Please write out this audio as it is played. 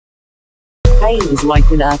Pain is like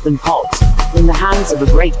an earthen pot, in the hands of a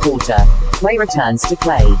great porter, clay returns to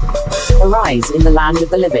clay. Arise in the land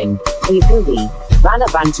of the living,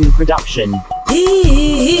 yakubibanabantu production.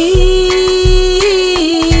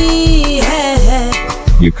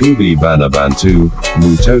 Yakubibanabantu,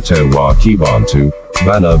 mutoto wa kibantu,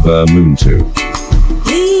 bana muntu.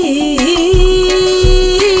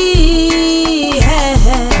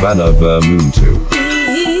 Bana muntu.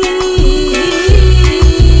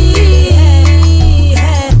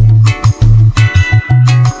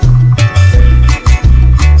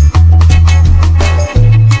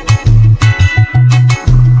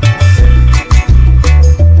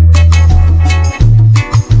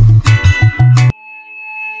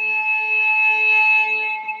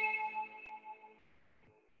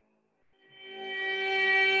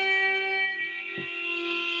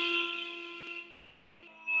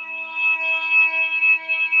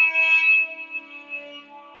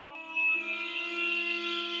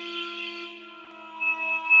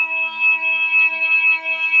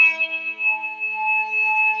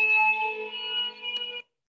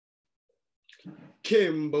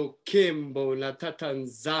 KEMBO na TATA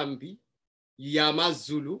NZAMBI,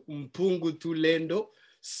 YAMAZULU, MPUNGU TULENDO,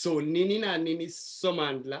 so NINI na NINI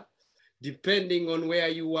SOMANDLA. Depending on where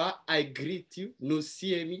you are, I greet you.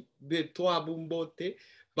 Nusiemi, Betwa Bumbote,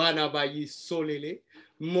 Banabayi Solele,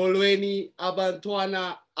 MWENE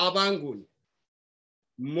Abantuana Abanguni,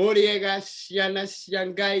 Moriega Shiana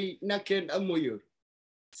Shiangai Nakenda Moyor,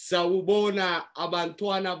 Saubona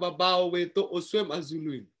Abantuana Babao Weto Oswem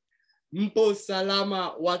Azului. Mpo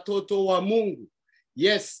salama watoto wa Mungu.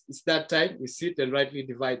 Yes, it's that time we sit and rightly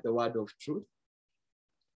divide the word of truth.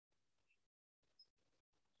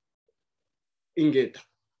 Ingeta.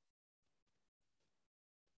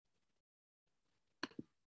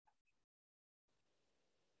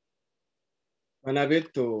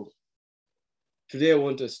 Manabeto, today I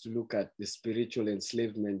want us to look at the spiritual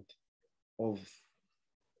enslavement of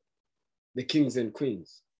the kings and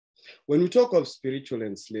queens. When we talk of spiritual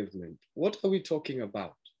enslavement, what are we talking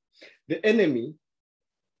about? The enemy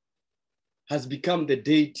has become the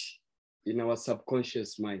deity in our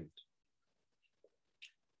subconscious mind,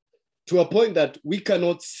 to a point that we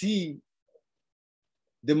cannot see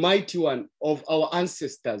the mighty one of our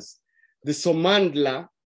ancestors, the SOMANDLA,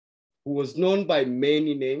 who was known by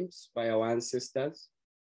many names by our ancestors,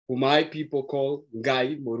 who my people call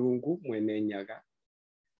NGAI, MURUNGU, MWENE, NYAGA.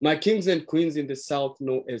 My kings and queens in the south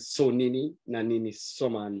know as NINI, NINI,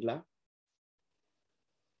 SOMANDLA.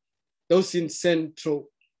 Those in central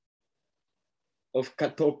of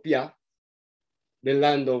Katopia, the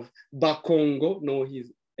land of Bakongo, know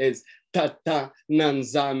as TATA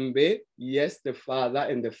NZAMBI, yes, the father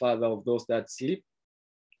and the father of those that sleep.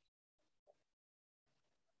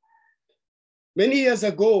 Many years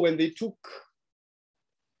ago, when they took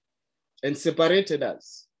and separated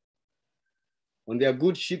us on their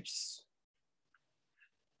good ships,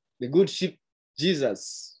 the good ship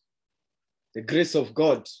Jesus, the grace of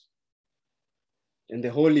God, and the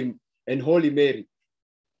Holy Mary.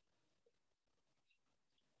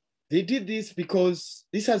 They did this because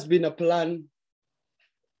this has been a plan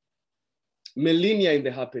millennia in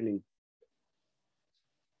the happening,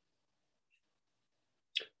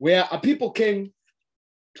 where a people came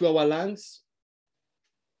to our lands,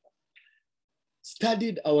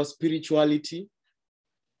 studied our spirituality,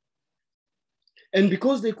 and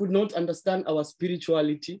because they could not understand our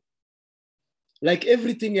spirituality, like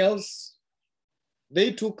everything else,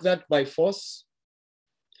 they took that by force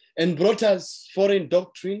and brought us foreign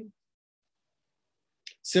doctrine,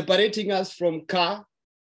 separating us from Ka,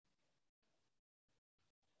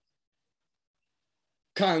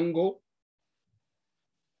 Kango,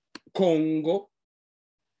 Congo,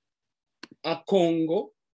 Akongo,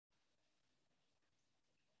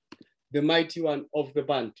 the mighty one of the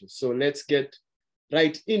Bantu. So let's get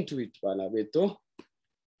right into it, Banabeto.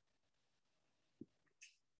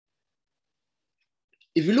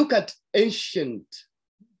 If you look at ancient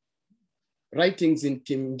writings in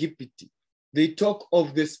Tingipiti, they talk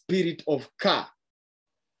of the spirit of Ka.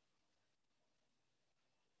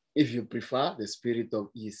 If you prefer, the spirit of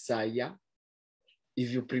Isaiah.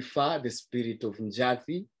 If you prefer, the spirit of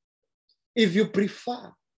Njathi. If you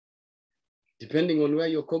prefer, depending on where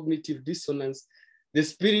your cognitive dissonance, the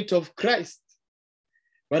spirit of Christ.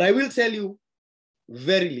 But I will tell you,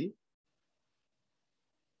 verily,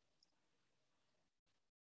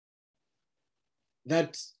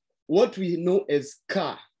 that what we know as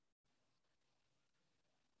Ka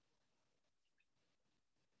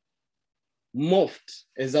morphed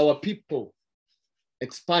as our people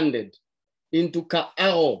expanded into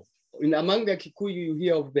Ka'ao. In among the Kikuyu, you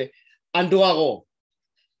hear of the Andoaro.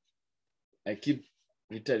 I keep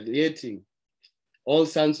retaliating. All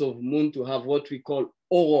sons of moon to have what we call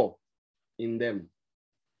oro in them.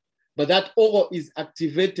 But that oro is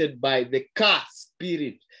activated by the Ka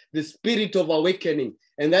spirit, the spirit of awakening.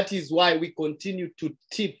 And that is why we continue to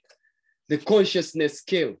tip the consciousness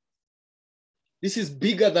scale. This is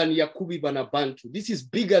bigger than yakubibanabantu. This is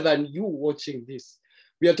bigger than you watching this.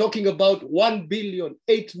 We are talking about 1 billion,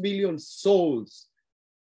 8 million souls.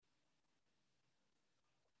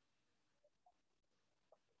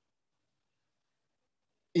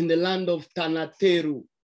 In the land of Tanateru,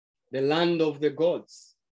 the land of the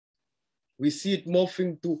gods. We see it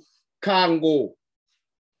morphing to Kango.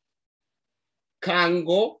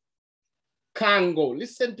 Kango, Kango.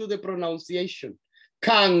 Listen to the pronunciation.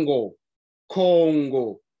 Kango,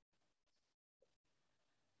 Congo.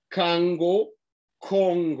 Kango,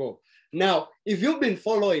 Congo. Now, if you've been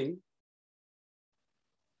following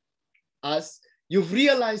us, you've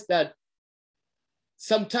realized that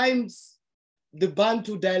sometimes the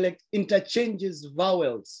Bantu dialect interchanges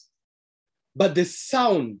vowels, but the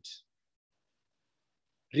sound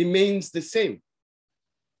remains the same.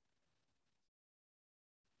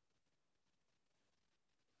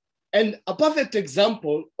 And a perfect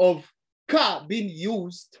example of Ka being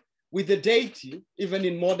used with the deity, even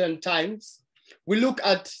in modern times, we look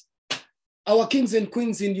at our kings and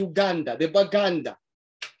queens in Uganda, the Baganda.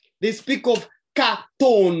 They speak of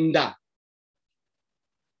Katonda.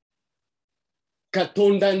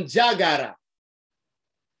 Katonda Njagara.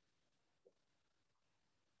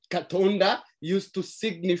 Katonda used to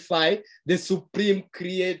signify the supreme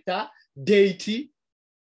creator, deity,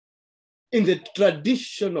 in the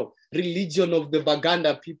traditional religion of the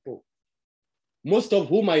Baganda people, most of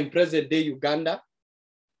whom are in present-day Uganda.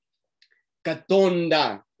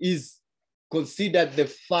 Katonda is considered the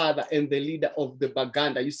father and the leader of the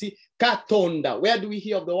Baganda. You see, Katonda, where do we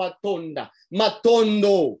hear of the word Tonda?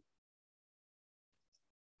 Matondo.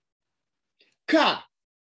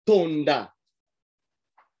 Katonda.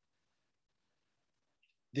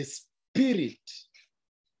 The spirit.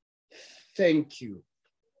 Thank you.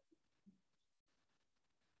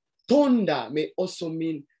 Tonda may also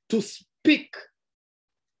mean to speak,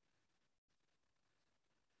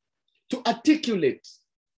 to articulate.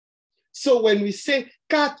 So when we say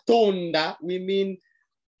Katonda, we mean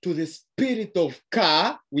to the spirit of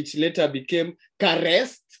Ka, which later became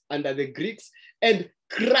Karest under the Greeks, and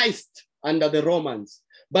Christ under the Romans.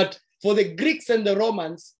 But for the Greeks and the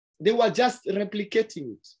Romans, they were just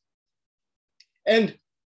replicating it. And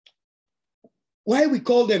why we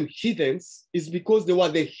call them heathens is because they were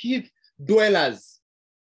the heath dwellers.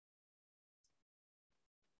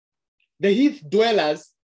 The heath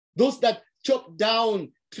dwellers, those that chop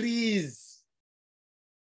down trees.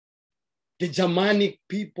 The Germanic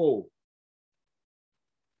people.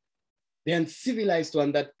 The uncivilized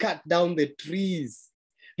one that cut down the trees.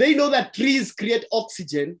 They know that trees create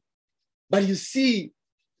oxygen, but you see,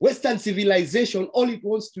 Western civilization, all it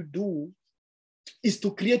wants to do is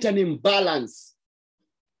to create an imbalance.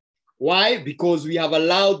 Why? Because we have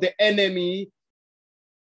allowed the enemy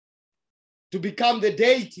to become the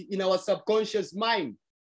deity in our subconscious mind.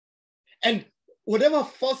 And whatever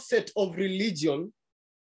facet of religion,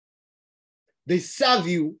 they serve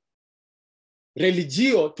you,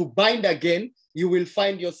 religio, to bind again, you will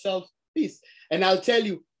find yourself peace. And I'll tell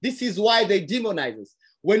you, this is why they demonize us.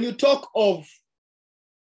 When you talk of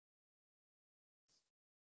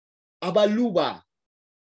Abaluba,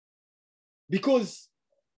 because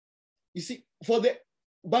you see, for the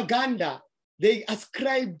Baganda, they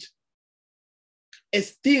ascribed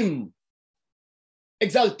esteem,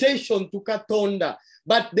 exaltation to Katonda,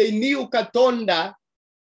 but they knew Katonda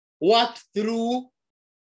worked through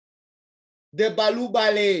the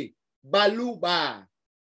Balubale, Baluba.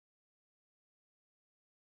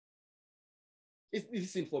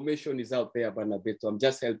 This information is out there, Banabeto. I'm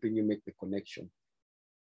just helping you make the connection.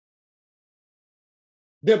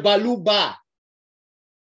 The Baluba,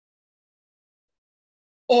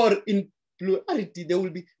 or in plurality, there will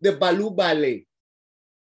be the Balubale.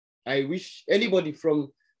 I wish anybody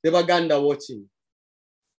from the Baganda watching,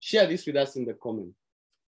 share this with us in the comment.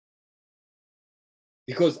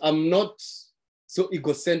 Because I'm not so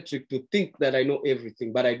egocentric to think that I know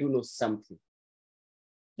everything, but I do know something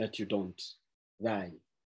that you don't. Right.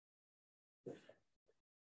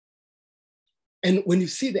 And when you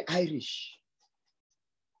see the Irish,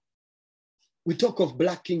 we talk of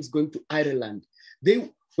Black kings going to Ireland.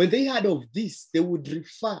 When they heard of this, they would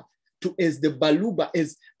refer to as the Baluba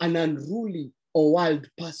as an unruly or wild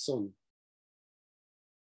person.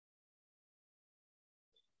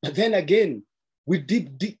 But then again, We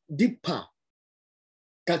deeper.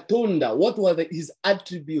 Katonda, what were his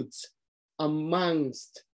attributes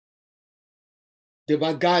amongst the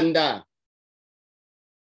Baganda,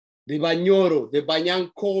 the Banyoro, the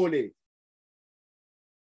Banyankole?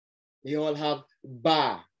 They all have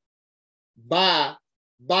Ba, Bana,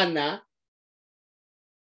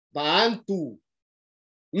 Bantu,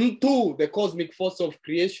 Mtu, the cosmic force of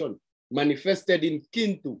creation, manifested in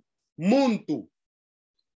Kintu, Muntu,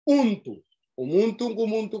 Untu, Umuntu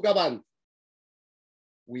Ngumuntu Gabantu.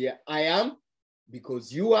 I am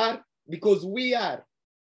because you are, because we are.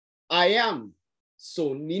 I am.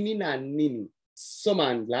 So Nini na Nini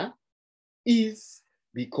Somandla is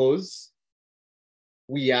because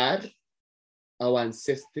we are our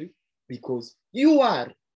ancestry, because you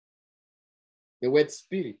are the word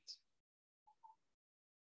spirit.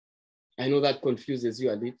 I know that confuses you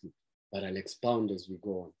a little, but I'll expound as we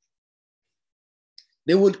go on.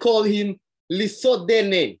 They would call him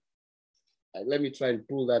Lisodene. Let me try and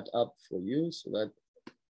pull that up for you so that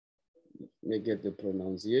you may get the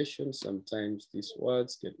pronunciation. Sometimes these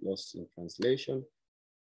words get lost in translation.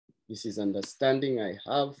 This is understanding I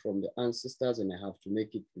have from the ancestors, and I have to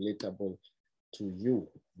make it relatable to you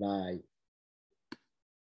by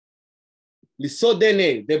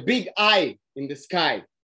Lisodene, the big eye in the sky.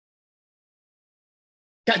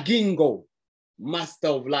 Kagingo, master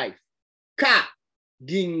of life. Ka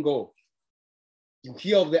Gingo. You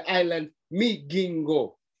hear of the island Mi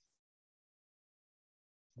Gingo.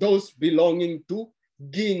 Those belonging to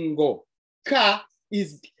Gingo.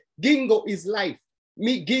 Gingo is life.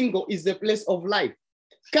 Mi Gingo is the place of life.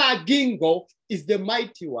 Ka Gingo is the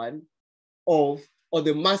mighty one or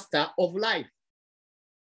the master of life.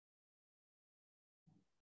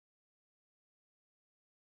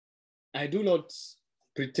 I do not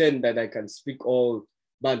pretend that I can speak all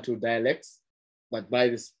Bantu dialects, but by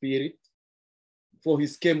the Spirit, for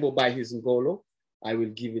his KEMBO, by his Ngolo, I will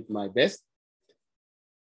give it my best.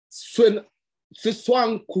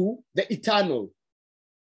 Swanku, the eternal.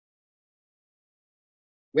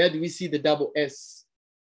 Where do we see the double S?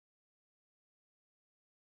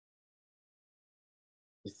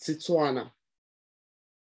 It's Setswana.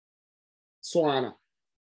 Swana.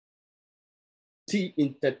 T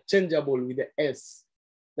interchangeable with the S.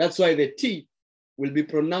 That's why the T will be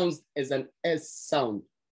pronounced as an S sound.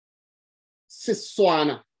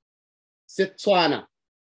 Setswana. Setswana.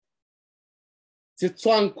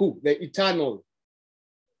 Setswanku, the eternal.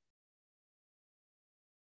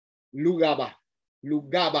 Lugaba.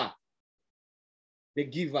 Lugaba, the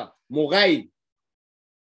giver. Mogai,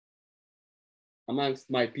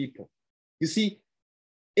 amongst my people. You see,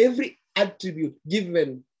 every attribute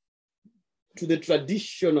given to the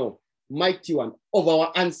traditional mighty one of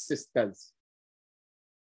our ancestors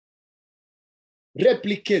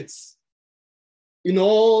replicates in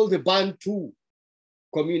all the Bantu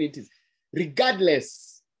communities,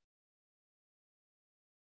 regardless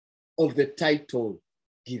of the title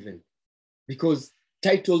given, because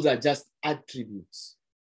titles are just attributes.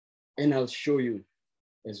 And I'll show you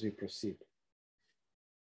as we proceed.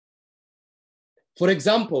 For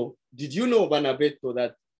example, did you know, Banabeto,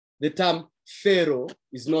 that the term Pharaoh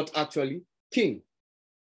is not actually king?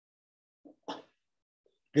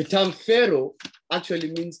 The term Pharaoh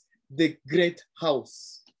actually means the great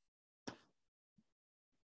house.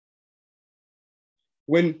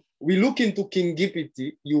 When we look into King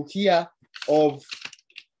Gipiti, you hear of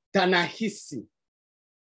Tanahisi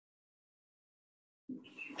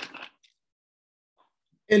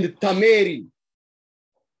and Tameri.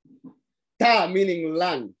 Ta meaning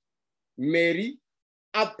land, Mary,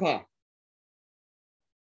 Appa,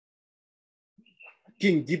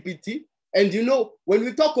 King Gipiti. And you know, when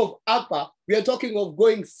we talk of Appa, we are talking of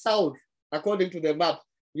going south, according to the map,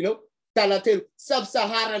 you know, Talatel,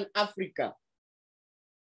 sub-Saharan Africa.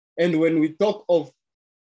 And when we talk of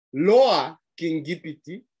lower King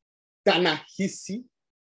Gipiti, Tanahisi,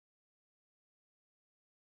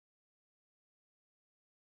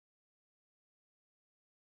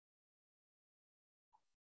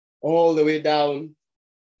 all the way down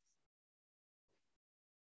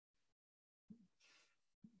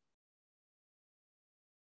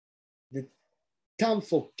the term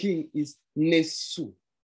for king is Nesu.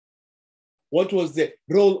 What was the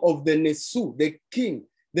role of the Nesu, the king?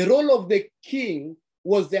 The role of the king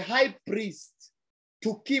was the high priest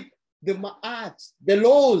to keep the ma'at, the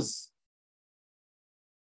laws.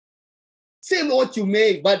 Say what you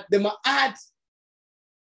may, but the ma'at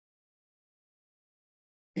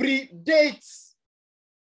predates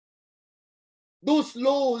those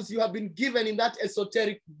laws you have been given in that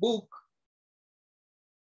esoteric book.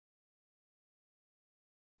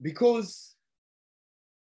 Because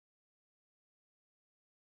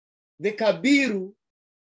the Kabiru,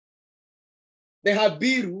 the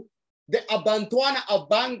Habiru, the Abantwana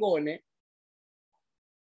Abangone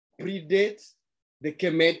predates the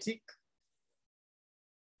Kemetic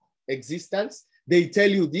existence. They tell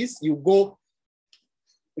you this, you go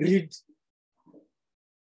read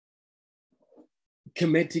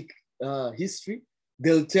Kemetic history.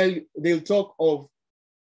 They'll talk of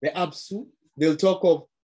the Apsu. They'll talk of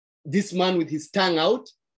this man with his tongue out.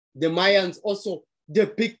 The Mayans also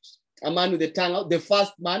depict a man with the tongue out, the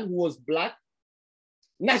first man who was black.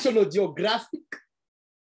 National Geographic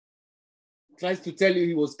tries to tell you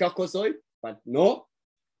he was Caucasoid, but no,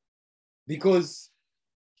 because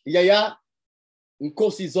Yaya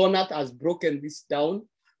Nkosi Zonat has broken this down,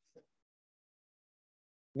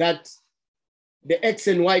 that the X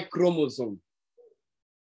and Y chromosome,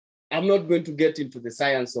 I'm not going to get into the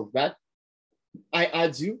science of that. I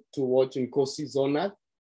urge you to watch Nkosi Zonat.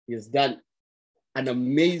 He has done an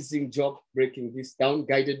amazing job breaking this down,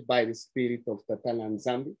 guided by the spirit of TATA and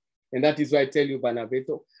NZAMBI. And that is why I tell you,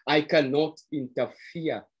 Banaveto, I cannot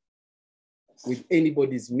interfere with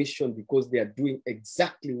anybody's mission because they are doing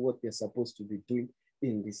exactly what they're supposed to be doing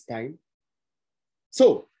in this time.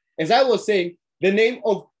 So, as I was saying, the name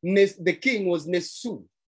of the king was Nesu,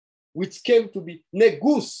 which came to be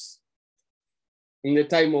Negus in the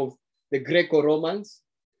time of the Greco-Romans.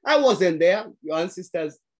 I wasn't there. Your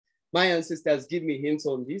ancestors, my ancestors give me hints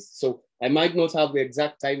on this, so I might not have the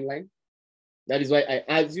exact timeline. That is why I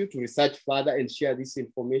ask you to research further and share this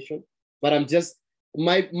information. But I'm just,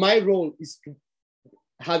 my role is to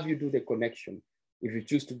have you do the connection. If you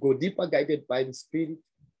choose to go deeper, guided by the spirit,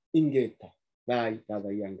 ingeta,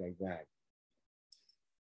 THAAYU.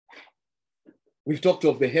 We've talked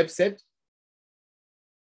of the Hepset,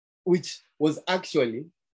 which was actually,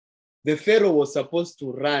 the Pharaoh was supposed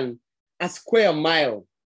to run a square mile.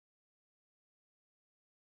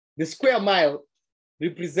 The square mile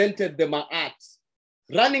represented the Ma'at.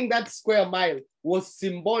 Running that square mile was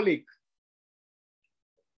symbolic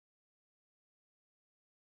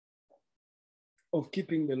of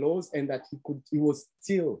keeping the laws, and that he was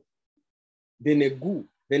still the Negu,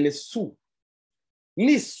 the Nesu.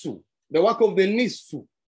 Nisu, the work of the Nisu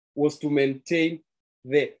was to maintain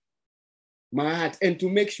the Ma'at and to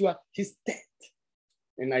make sure his death,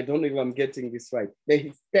 and I don't know if I'm getting this right, that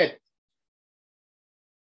his death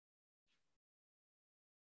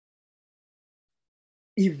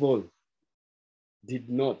evil did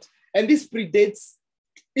not. And this predates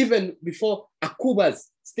even before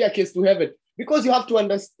Akuba's staircase to heaven, because you have to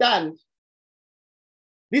understand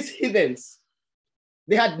these heathens,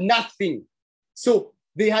 they had nothing. So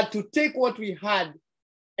they had to take what we had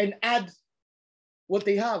and add what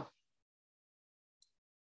they have.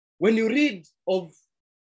 When you read of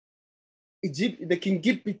Egypt, the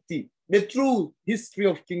Kingipiti, the true history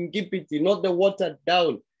of Kingipiti, not the watered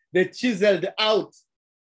down, the chiseled out.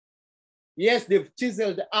 Yes, they've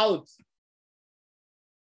chiseled out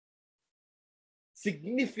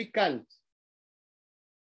significant.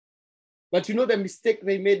 But you know the mistake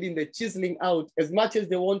they made in the chiseling out, as much as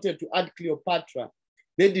they wanted to add Cleopatra,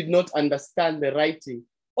 they did not understand the writing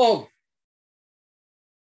of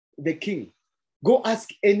the king. Go ask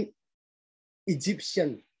any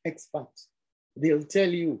Egyptian expert. They'll tell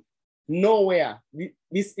you nowhere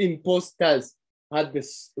these imposters had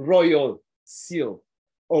this royal seal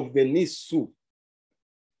of the Nisu.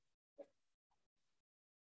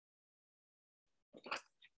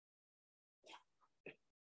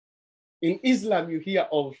 In Islam, you hear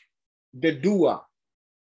of the dua.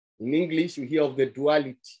 In English, you hear of the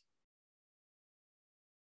duality.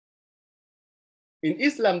 In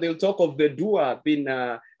Islam, they'll talk of the dua being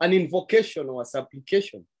an invocation or a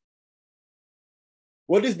supplication.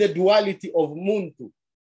 What is the duality of Muntu?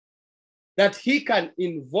 That he can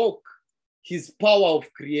invoke his power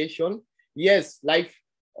of creation. Yes, life,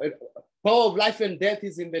 power of life and death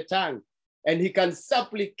is in the tongue. And he can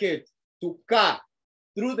supplicate to Ka.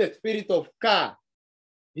 Through the spirit of Ka,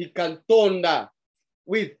 he can thunder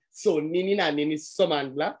with so NINI na NINI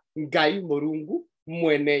SOMANDLA, NGAI, MURUNGU,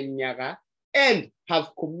 MWENE, NYAGA, and have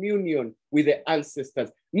communion with the ancestors.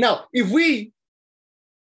 Now, if we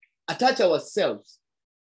attach ourselves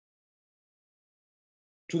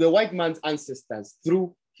to the white man's ancestors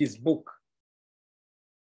through his book,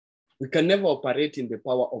 we can never operate in the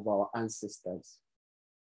power of our ancestors.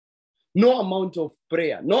 No amount of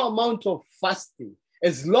prayer, no amount of fasting,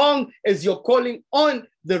 as long as you're calling on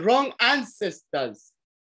the wrong ancestors,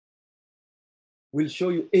 will show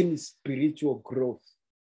you any spiritual growth.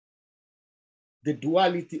 The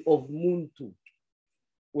duality of Muntu.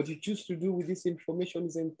 What you choose to do with this information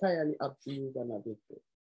is entirely up to you, Banaveto.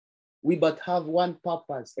 we but have one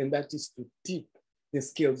purpose, and that is to tip the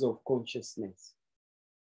scales of consciousness.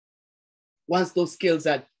 Once those scales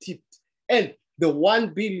are tipped, and the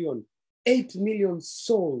 1,000,000,008,000,000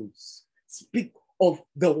 souls speak of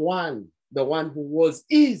the one who was,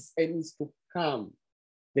 is, and is to come,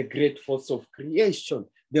 the great force of creation,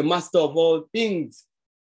 the master of all things.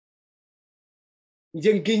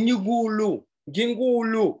 Ngingulu,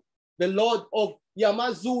 the Lord of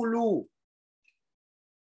YAMAZULU.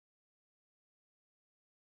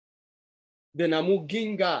 The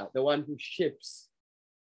Namuginga, the one who shapes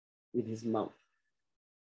with his mouth.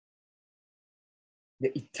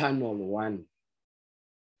 The eternal one.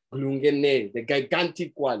 Glungene, the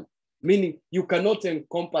gigantic one. Meaning you cannot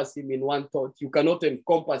encompass him in one thought. You cannot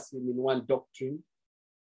encompass him in one doctrine.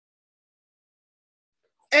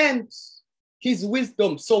 And his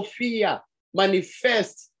wisdom, Sophia,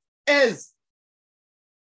 manifests as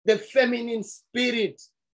the feminine spirit.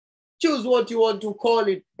 Choose what you want to call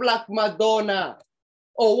it, Black Madonna,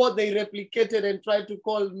 or what they replicated and tried to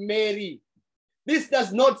call Mary. This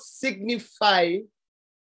does not signify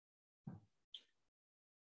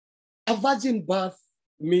a virgin birth.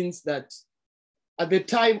 Means that at the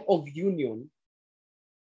time of union,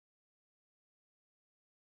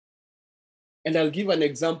 and I'll give an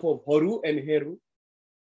example of Horu and Heru.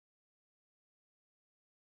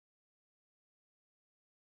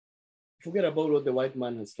 Forget about what the white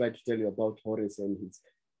man has tried to tell you about Horus and his.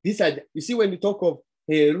 These are, you see, when you talk of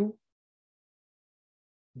Heru,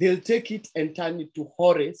 they'll take it and turn it to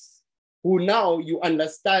Horus, who now you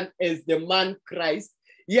understand as the man Christ.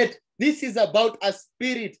 Yet this is about a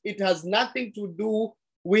spirit. It has nothing to do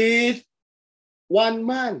with one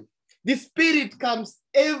man. The spirit comes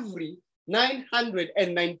every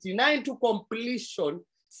 999 to completion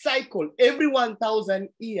cycle. Every 1,000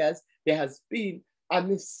 years, there has been a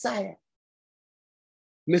Messiah.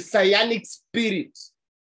 Messianic spirit.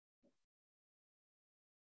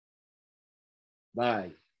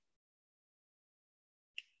 Bye.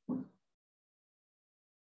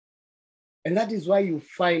 And that is why you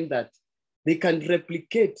find that they can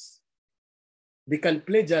replicate, they can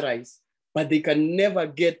plagiarize, but they can never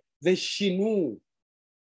get the shinu,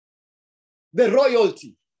 the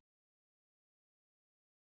royalty,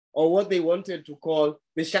 or what they wanted to call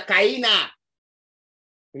the shakaina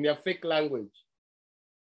in their fake language.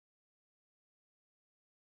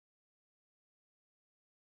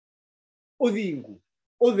 Odingu,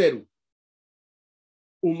 otheru,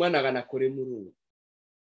 umanagana kore murungu.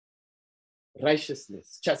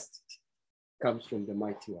 Righteousness, chastity comes from the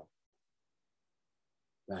mighty one.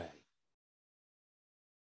 Right.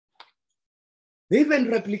 They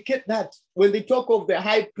even replicate that when they talk of the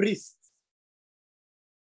high priest.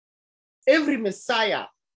 Every Messiah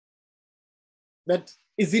that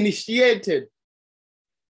is initiated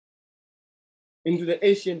into the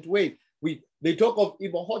ancient way, they talk of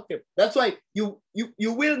Imhotep. That's why you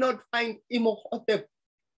will not find Imhotep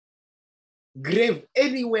grave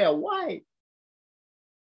anywhere. Why?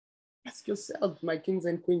 Ask yourself, my kings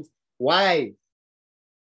and queens, why?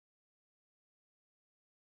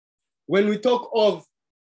 When we talk of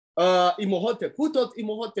Imhotep, who taught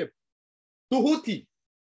Imhotep? Tuhuti.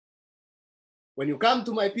 When you come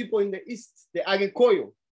to my people in the East, the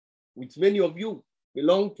Agekoyo, which many of you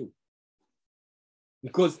belong to,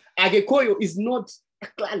 because Agekoyo is not a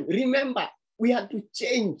clan. Remember, we had to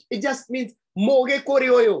change. It just means Moge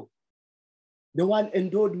Korioyo. The one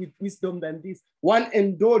endowed with wisdom than this. One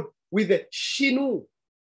endowed with the Shinu,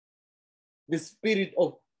 the spirit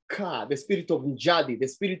of Ka, the spirit of Njadi, the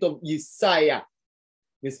spirit of Yesaya,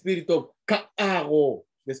 the spirit of Kaaro,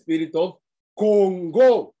 the spirit of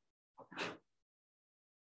Congo.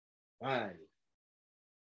 Right.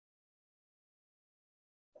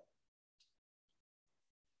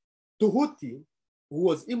 Tuhuti, who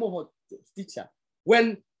was Imhotep's teacher,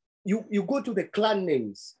 when you go to the clan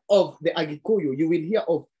names of the Agikoyo, you will hear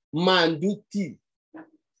of Manduti.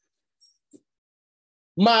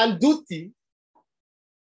 Manduti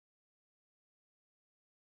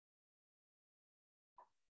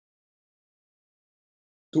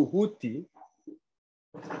Tuhuti,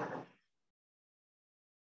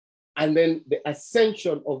 and then the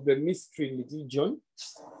ascension of the mystery religion.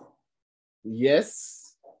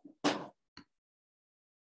 Yes.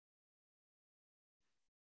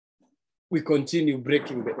 We continue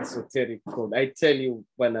breaking the esoteric code. I tell you,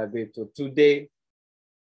 Banabeto, today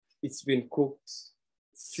it's been cooked,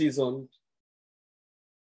 seasoned,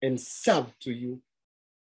 and served to you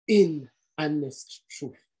in honest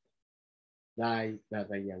truth. The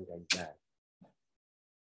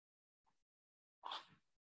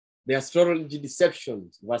astrology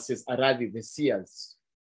deceptions versus Aradi, the seers.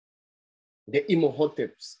 the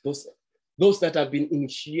Imhoteps, those that have been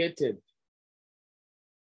initiated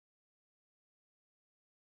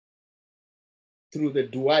through the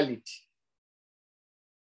duality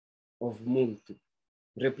of Muntu,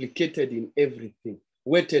 replicated in everything,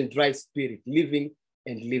 wet and dry spirit, living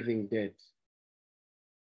and living dead,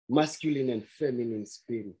 masculine and feminine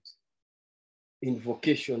spirit,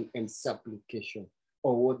 invocation and supplication,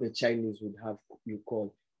 or what the Chinese would have you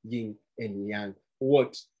call yin and yang,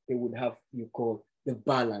 what they would have you call the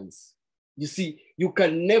balance. You see, you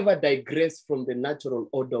can never digress from the natural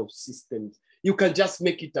order of systems. You can just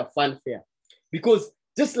make it a fanfare. Because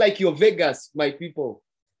just like your Vegas, my people,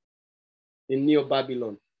 in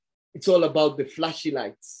Neo-Babylon, it's all about the flashy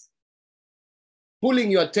lights,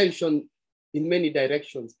 pulling your attention in many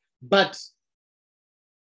directions, but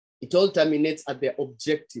it all terminates at their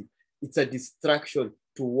objective. It's a distraction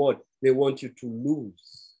to what they want you to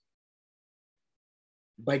lose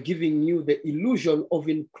by giving you the illusion of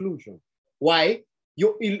inclusion. Why?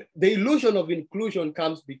 The illusion of inclusion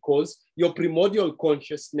comes because your primordial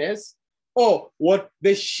consciousness, or what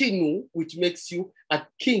the Shinu, which makes you a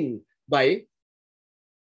king by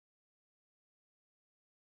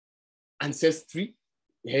ancestry,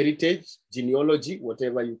 heritage, genealogy,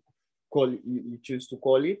 whatever you call you choose to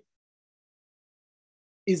call it,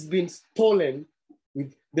 is being stolen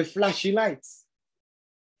with the flashy lights.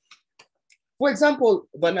 For example,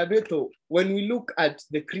 Banabeto, when we look at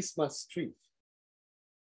the Christmas tree,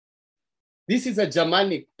 this is a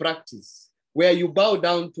Germanic practice where you bow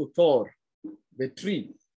down to Thor, the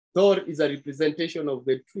tree. Thor is a representation of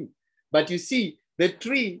the tree. But you see, the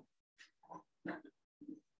tree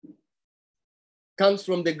comes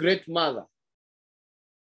from the Great Mother.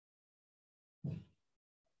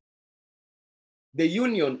 The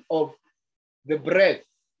union of the breath,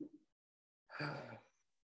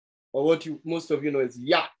 or what most of you know as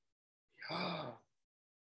Ya.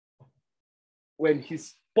 When he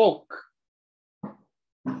spoke,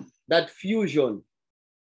 that fusion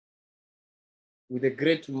with the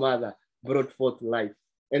Great Mother brought forth life.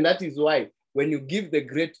 And that is why when you give the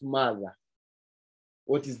Great Mother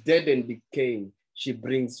what is dead and decaying, she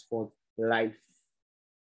brings forth life.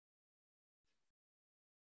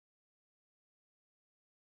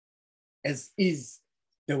 As is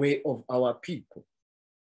the way of our people.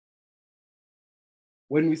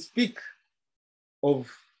 When we speak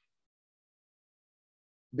of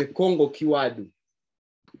the Congo Kiwadu,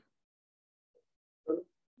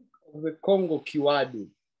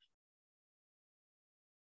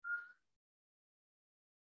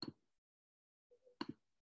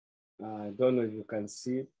 I don't know if you can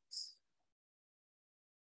see it.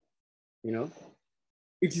 You know,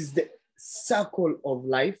 it is the circle of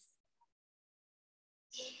life.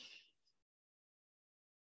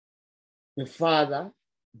 The Father,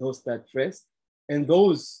 those that rest, and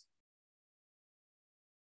those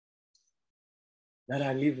that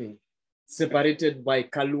are living, separated by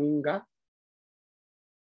Kalunga.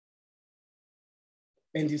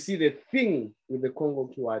 And you see the thing with the Congo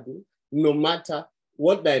Kiwadu, no matter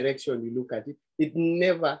what direction you look at it, it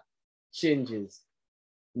never changes,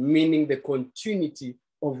 meaning the continuity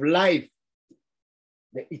of life,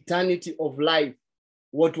 the eternity of life.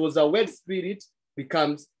 What was a wet spirit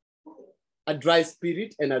becomes a dry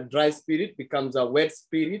spirit, and a dry spirit becomes a wet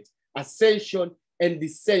spirit, ascension and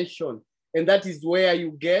descension. And that is where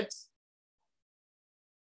you get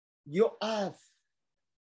your earth.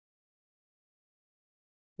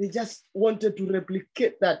 They just wanted to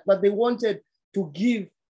replicate that, but they wanted to give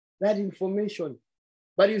that information.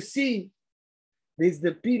 But you see, there's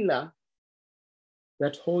the pillar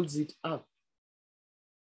that holds it up.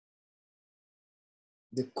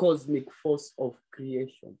 The cosmic force of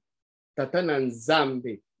creation. TATA na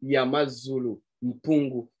NZAMBI, YAMAZULU,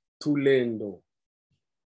 MPUNGU, TULENDO.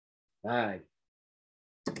 Aye.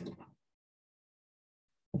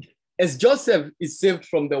 As Joseph is saved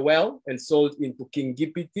from the well and sold into King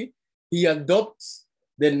Gipiti, he adopts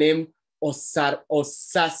the name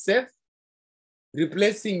Osasef,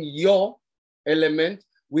 replacing your element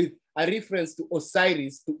with a reference to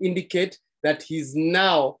Osiris to indicate that he's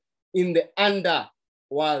now in the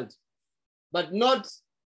underworld, but not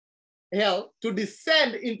hell. To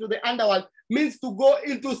descend into the underworld means to go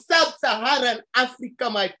into sub-Saharan Africa,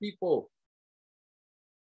 my people.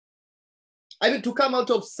 I mean, to come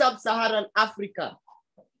out of sub-Saharan Africa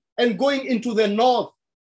and going into the north,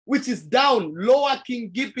 which is down, lower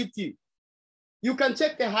King Gipiti. You can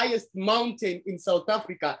check the highest mountain in South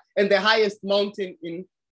Africa and the highest mountain in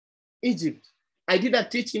Egypt. I did a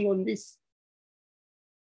teaching on this.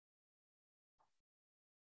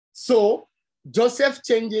 So Joseph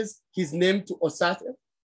changes his name to Osasef,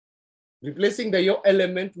 replacing the Yo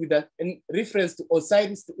element with a reference to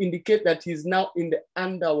Osiris to indicate that he is now in the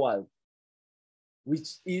underworld, which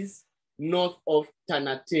is north of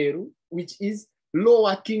Tanateru, which is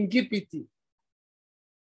lower Kingipiti.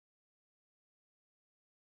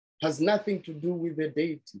 Has nothing to do with the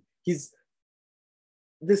deity.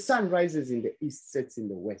 The sun rises in the east, sets in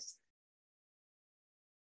the west.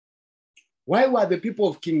 Why were the people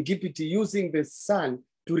of Kingipiti using the sun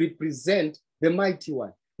to represent the mighty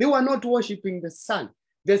one? They were not worshiping the sun.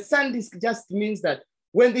 The sun just means that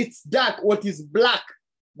when it's dark, what is black,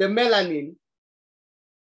 the melanin,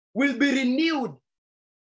 will be renewed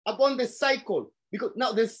upon the cycle. Because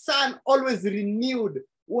now the sun always renewed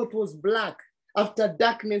what was black. After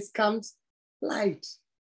darkness comes light.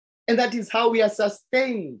 And that is how we are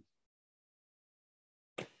sustained.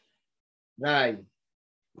 Right.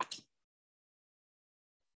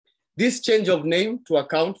 This change of name to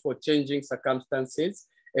account for changing circumstances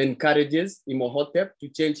encourages Imhotep to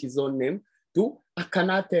change his own name to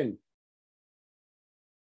Akhenaten.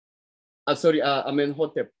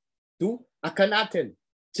 Amenhotep to Akhenaten,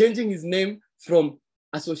 changing his name from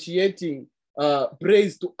associating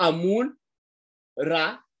praise to Amun,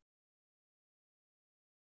 Ra,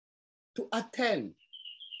 to Aten,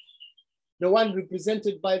 the one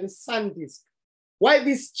represented by the sun disk. Why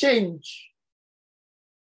this change?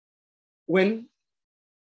 When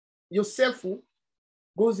Yosefu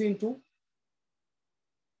goes into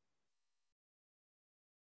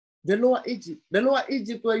the Lower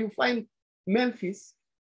Egypt where you find Memphis,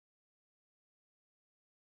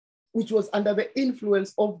 which was under the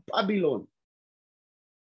influence of Babylon.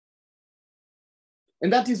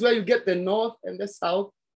 And that is where you get the North and the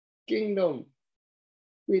South Kingdom.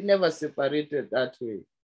 We never separated that way.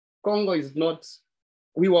 Congo is not,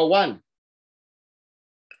 we were one.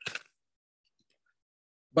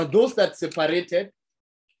 But those that separated,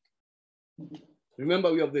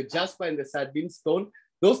 remember we have the jasper and the sardine stone,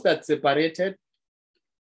 those that separated,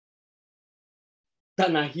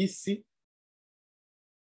 Tanahisi,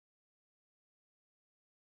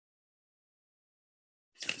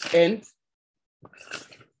 and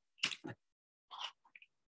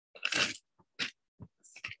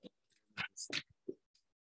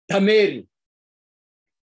Tameri.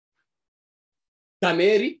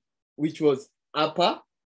 Tameri, which was Upper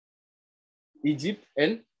Egypt,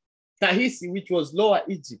 and Tahisi, which was Lower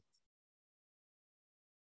Egypt.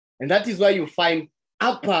 And that is why you find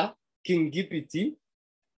Upper Kingipiti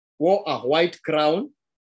wore a white crown,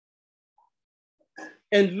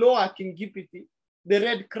 and Lower Kingipiti, the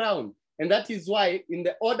red crown. And that is why in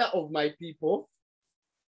the order of my people,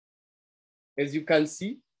 as you can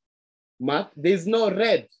see, map, there's no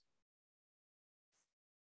red.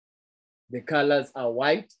 The colors are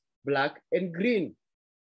white, black, and green.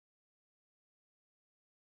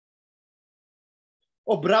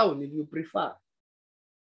 Or brown if you prefer.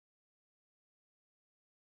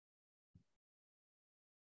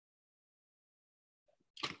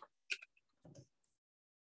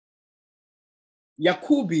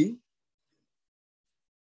 Yakubi,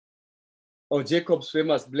 or Jacob's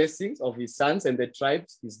famous blessings of his sons and the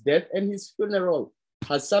tribes, his death and his funeral,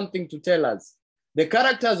 has something to tell us. The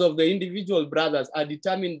characters of the individual brothers are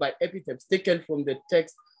determined by epithets taken from the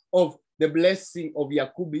text of the blessing of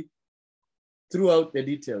Yakubi throughout the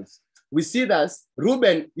details. We see that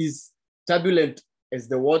Reuben is turbulent as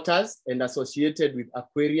the waters and associated with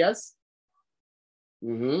Aquarius.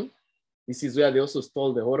 This is where they also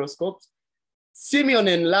stole the horoscopes. Simeon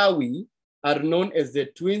and Lawi are known as the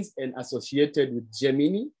twins and associated with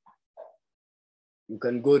Gemini. You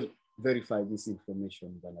can go verify this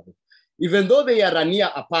information. Even though they are near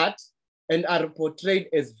apart and are portrayed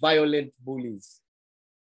as violent bullies.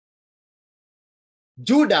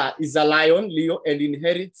 Judah is a lion, Leo, and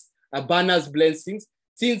inherits Abana's blessings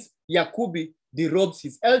since Yakubi derobes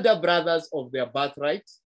his elder brothers of their birthright.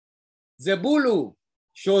 Zebulu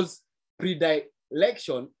shows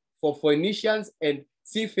predilection for Phoenicians and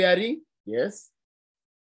seafaring. Yes,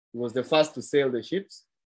 he was the first to sail the ships.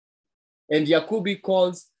 And Yakubi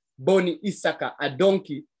calls Boni Issachar a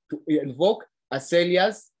donkey to invoke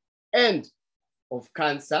Aselius, and of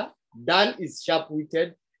Cancer. Dan is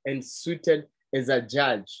sharp-witted and suited as a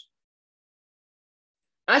judge.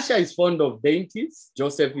 Asher is fond of dainties.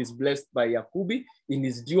 Joseph is blessed by Yakubi in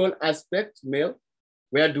his dual aspect, male.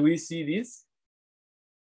 Where do we see this?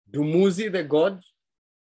 Dumuzi, the god,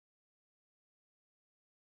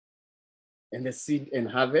 and the seed and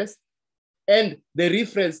harvest, and the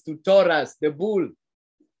reference to Taurus, the bull,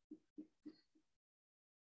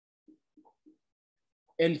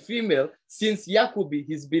 and female, since Yakubi,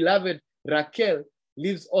 his beloved Raquel,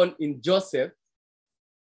 lives on in Joseph.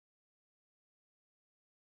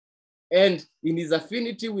 and in his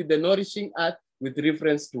affinity with the nourishing earth with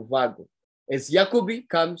reference to Virgo. As Yakubi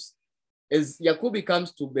comes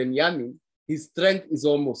to Benjamin, his strength is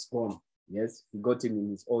almost gone. Yes, he got him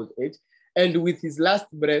in his old age. And with his last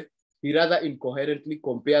breath, he rather incoherently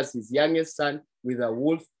compares his youngest son with a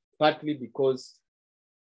wolf, partly because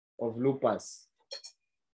of lupus.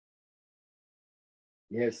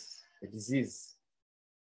 Yes, a disease.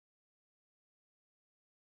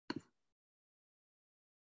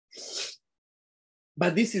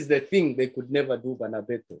 But this is the thing they could never do,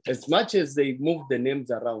 Banabeto. As much as they moved the names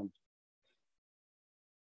around,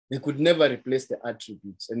 they could never replace the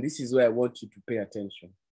attributes. And this is where I want you to pay attention.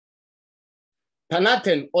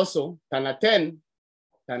 Tanaten also, Tanaten,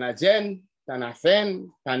 Tanajen, Tanathen,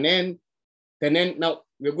 Tanen, Tenen. Now,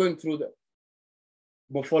 we're going through the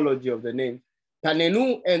morphology of the name.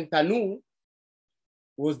 Tanenu and Tanu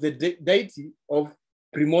was the deity of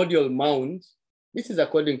primordial mound. This is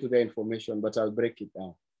according to the information, but I'll break it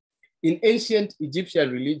down. In ancient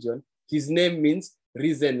Egyptian religion, his name means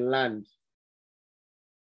risen land.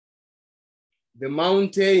 The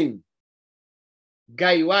mountain,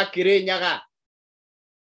 NYAGA,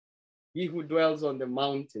 he who dwells on the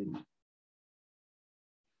mountain.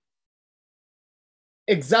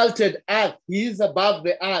 Exalted earth, he is above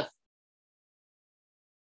the earth.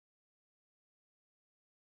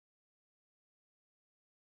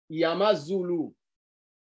 YAMAZULU,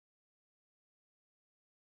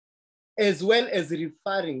 as well as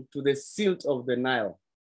referring to the silt of the Nile.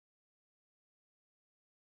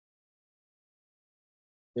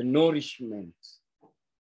 The nourishment,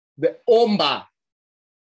 the omba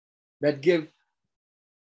that gave,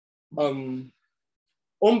 omba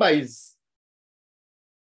is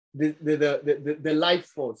the life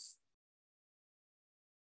force,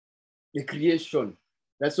 the creation.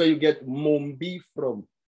 That's where you get mombi from.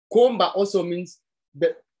 Komba also means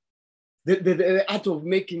the art of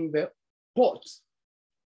making the pot.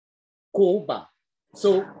 Koba.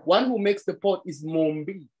 So one who makes the pot is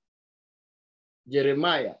mombi.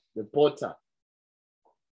 Jeremiah, the potter.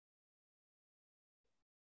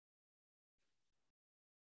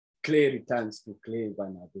 Clay returns to clay,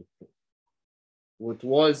 Banabeto. What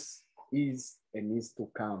was, is, and is to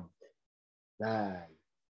come. Die.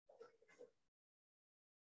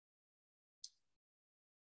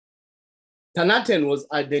 Tanaten was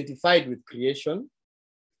identified with creation.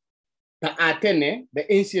 Ta'atene,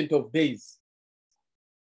 the ancient of days.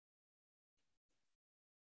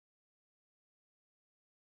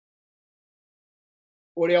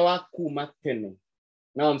 Now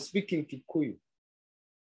I'm speaking Kikuyu.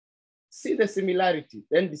 See the similarity,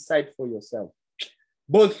 then decide for yourself.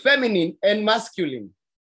 Both feminine and masculine.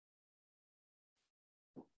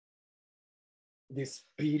 The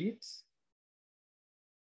spirit,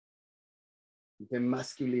 the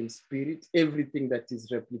masculine spirit, everything that is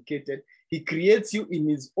replicated. He creates you in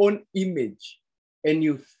his own image. And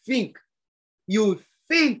you think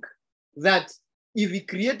that if he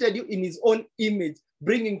created you in his own image,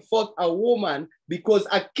 bringing forth a woman, because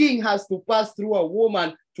a king has to pass through a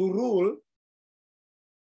woman to rule,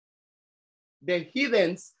 the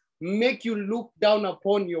heathens make you look down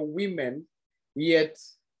upon your women, yet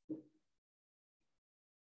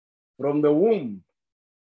from the womb,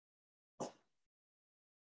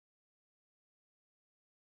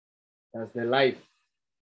 that's the life,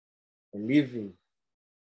 the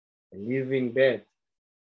living dead,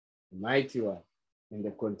 the mighty one, and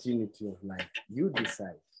the continuity of life. You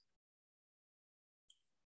decide.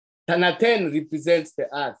 Tanaten represents the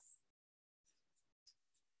earth.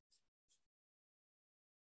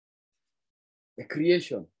 The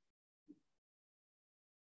creation.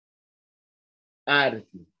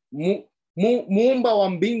 Ardhi. Muumba wa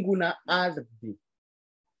mbingu na ardhi.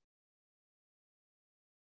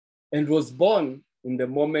 And was born in the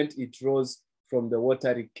moment it rose from the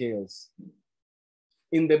watery chaos.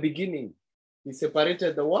 In the beginning, he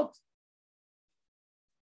separated the what?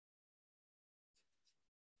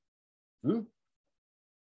 You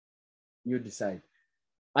decide.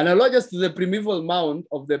 Analogous to the primeval mound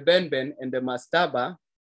of the Benben and the Mastaba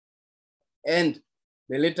and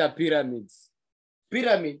the later pyramids.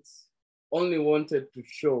 Pyramids only wanted to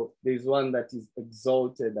show there's one that is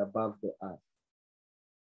exalted above the earth.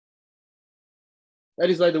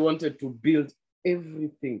 That is why they wanted to build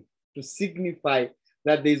everything to signify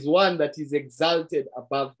that there's one that is exalted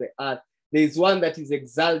above the earth. There's one that is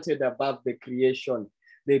exalted above the creation.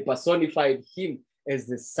 They personified him as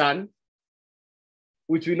the sun,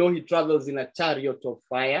 which we know he travels in a chariot of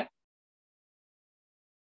fire.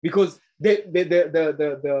 Because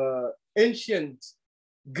the ancient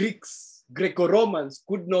Greeks, Greco-Romans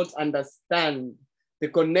could not understand the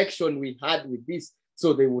connection we had with this.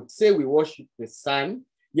 So they would say we worship the sun.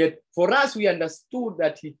 Yet for us, we understood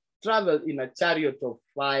that he traveled in a chariot of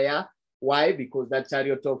fire. Why? Because that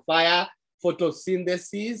chariot of fire,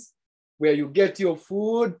 photosynthesis, where you get your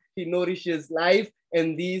food, he nourishes life,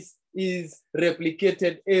 and this is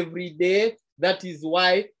replicated every day. That is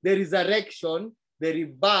why the resurrection, the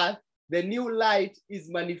rebirth, the new light is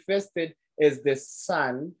manifested as the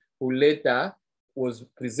sun, who later was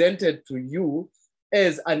presented to you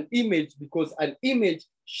as an image, because an image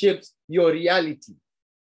shapes your reality.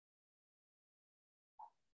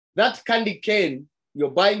 That candy cane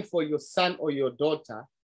you're buying for your son or your daughter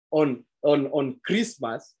on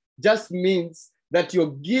Christmas just means that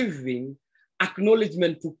you're giving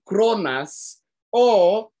acknowledgement to Cronus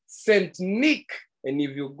or Saint Nick. And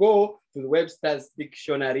if you go to the Webster's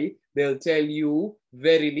dictionary, they'll tell you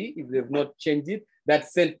verily, if they've not changed it, that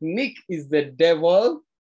Saint Nick is the devil,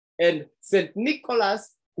 and Saint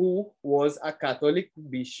Nicholas, who was a Catholic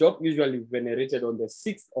bishop, usually venerated on the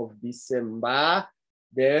 6th of December,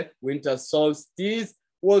 the winter solstice,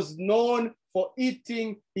 was known for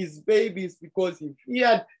eating his babies because he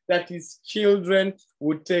feared that his children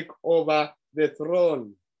would take over the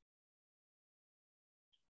throne.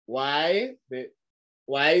 Why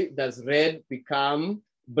does red become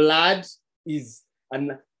blood?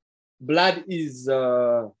 Blood is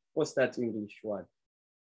what's that English word?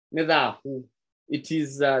 It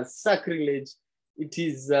is sacrilege. It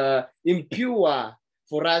is impure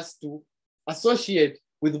for us to associate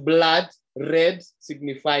with blood, red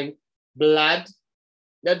signifying blood.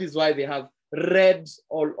 That is why they have red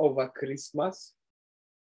all over Christmas.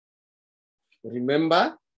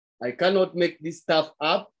 Remember, I cannot make this stuff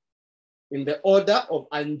up. In the order of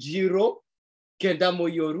Anjiro, Kenda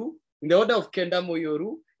Moyoru, in the order of Kenda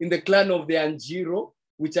Moyoru, in the clan of the Anjiro,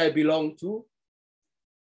 which I belong to,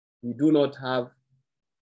 we do not have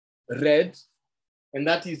red. And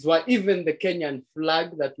that is why even the Kenyan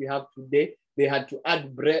flag that we have today, they had to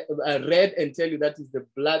add red and tell you that is the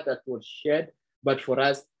blood that was shed. But for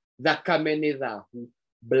us, the Kameneza,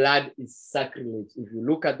 blood is sacrilege. If you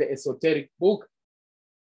look at the esoteric book,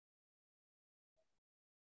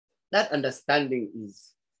 that understanding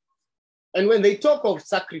is. And when they talk of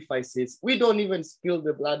sacrifices, we don't even spill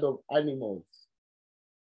the blood of animals.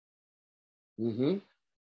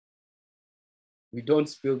 We don't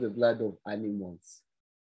spill the blood of animals.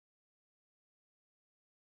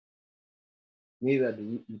 Neither do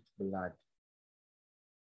we eat blood.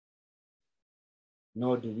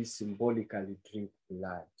 Nor do we symbolically drink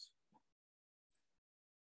blood.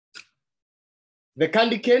 The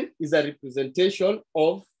candy cane is a representation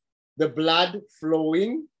of the blood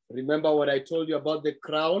flowing. Remember what I told you about the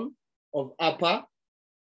crown of Upper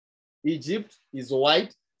Egypt is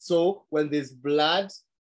white. So when there's blood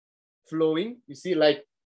flowing, you see, like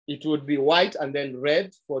it would be white and then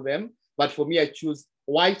red for them. But for me, I choose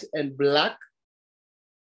white and black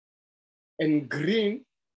and green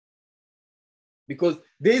because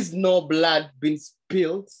there's no blood being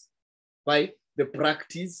spilled by the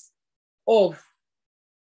practice of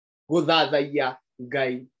NGAI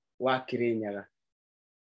wa NYAGA.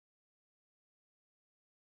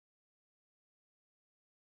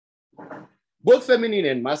 Both feminine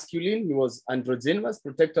and masculine, he was androgynous,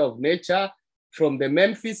 protector of nature from the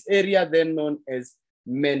Memphis area, then known as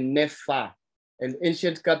Menefa, an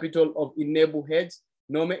ancient capital of Inebuhet,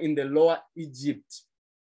 Nome in the Lower Egypt.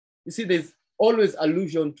 You see, there's always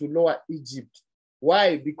allusion to Lower Egypt.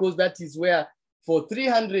 Why? Because that is where for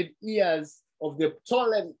 300 years of the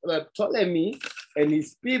Ptolemy and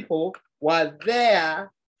his people were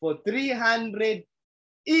there for 300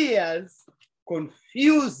 years,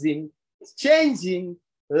 confusing, changing,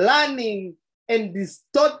 learning, and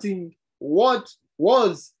distorting what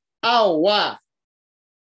was our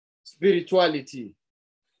spirituality.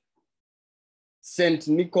 Saint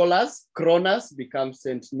Nicholas, Cronus becomes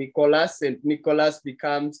Saint Nicholas. Saint Nicholas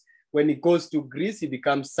becomes, when he goes to Greece, he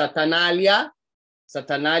becomes Saturnalia.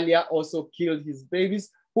 Saturnalia also killed his babies,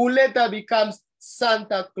 who later becomes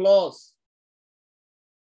Santa Claus,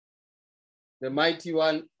 the mighty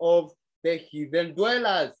one of the heathen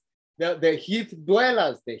dwellers, the heath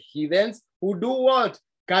dwellers, the heathens who do what?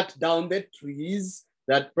 Cut down the trees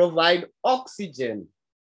that provide oxygen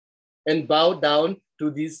and bow down to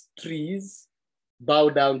these trees, bow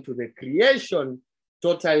down to the creation,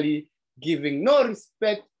 totally giving no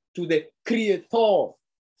respect to the creator.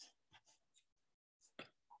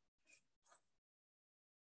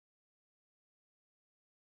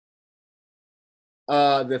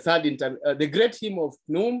 The great hymn of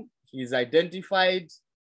Knum, he is identified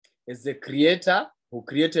as the creator who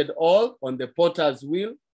created all on the potter's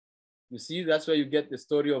wheel. You see, that's where you get the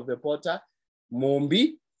story of the potter.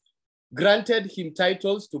 Mombi granted him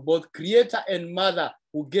titles to both creator and mother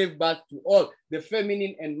who gave birth to all, the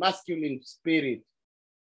feminine and masculine spirit.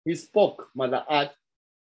 He spoke, Mother Earth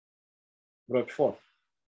brought forth.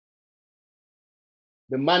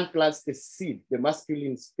 The man plants the seed, the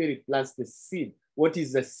masculine spirit plants the seed. What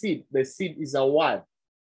is the seed? The seed is a word.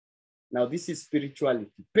 Now, this is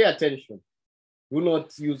spirituality. Pay attention. Do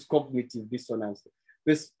not use cognitive dissonance.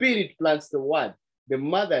 The spirit plants the word. The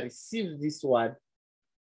mother receives this word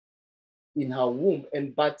in her womb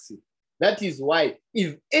and births it. That is why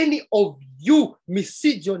if any of you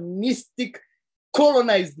misogynistic,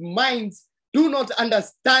 colonized minds do not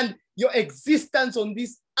understand your existence on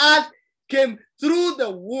this earth came through the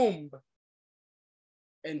womb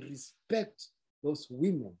and respect those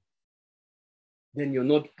women, then you're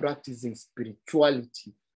not practicing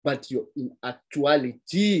spirituality, but you're in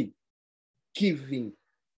actuality giving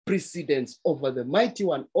precedence over the mighty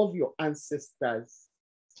one of your ancestors,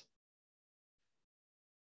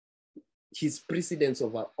 his precedence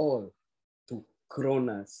over all, to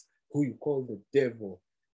Cronus, who you call the devil,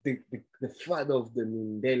 the father of the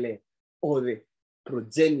Mindele, or the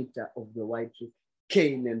progenitor of the white race,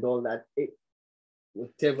 Cain and all that,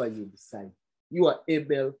 whatever you decide. You are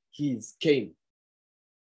Abel, he is Cain.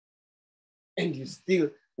 And you still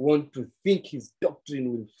want to think his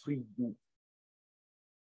doctrine will free you.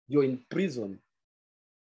 You're in prison.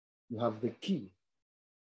 You have the key.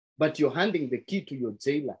 But you're handing the key to your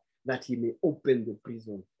jailer that he may open the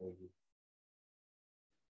prison for you.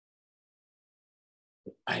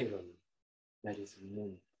 The irony that is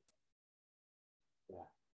moved. Yeah.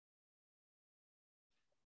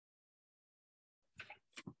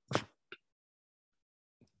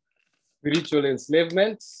 Spiritual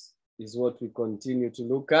enslavement is what we continue to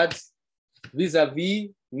look at. Vis-a-vis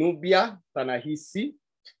Nubia, Tanahisi,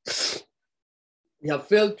 we have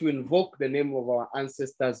failed to invoke the name of our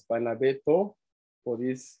ancestors, Banabeto. For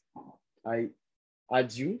this, I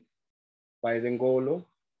urge you, by the Ngolo,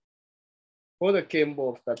 for the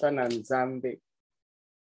KEMBO of TATA and NZAMBI.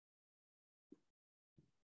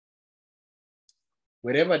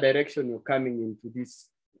 Wherever direction you're coming into this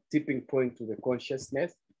tipping point to the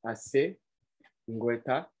consciousness, I say,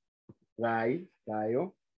 Ngweta,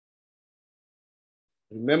 THAAYU.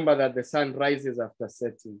 Remember that the sun rises after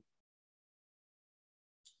setting.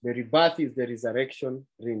 The rebirth is the resurrection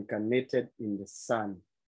reincarnated in the sun.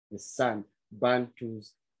 The sun,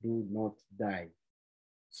 Bantus do not die.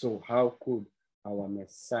 So how could our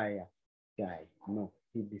Messiah die? No,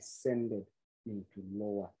 he descended into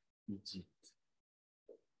Lower Egypt.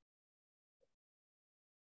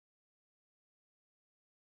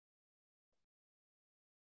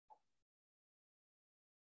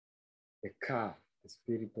 The Ka, the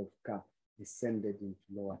spirit of Ka, descended into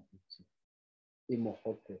Lower Egypt.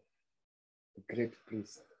 Imhotep, the great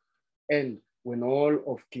priest. And when all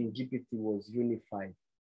of King Gipiti was unified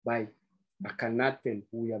by Akhenaten,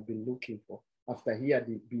 who we have been looking for, after he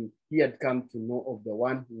had come to know of the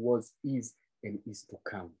one who was, is, and is to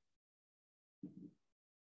come.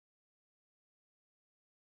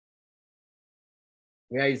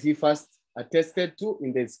 Where is he first attested to?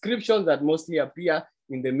 In the inscriptions that mostly appear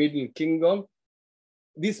in the Middle Kingdom.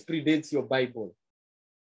 This predates your Bible.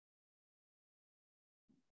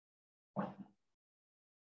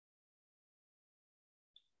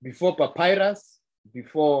 Before papyrus,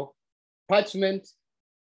 before parchment,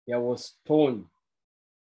 there was stone.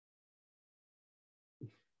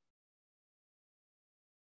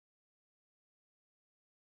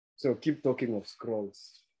 So keep talking of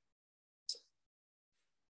scrolls.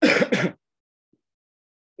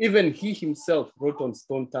 Even he himself wrote on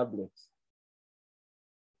stone tablets.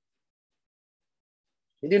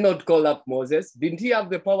 He did not call up Moses. Didn't he have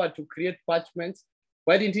the power to create parchments?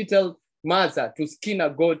 Why didn't he tell Martha to skin a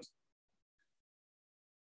goat?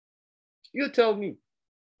 You tell me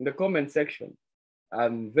in the comment section.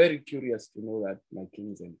 I'm very curious to know that, my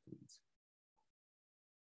kings and queens.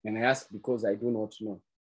 And I ask because I do not know.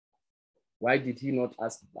 Why did he not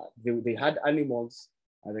ask that? They had animals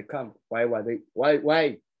at the camp. Why were they?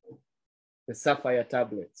 Why the sapphire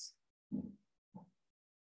tablets?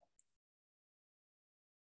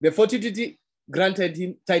 The fortitude granted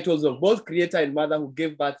him titles of both creator and mother who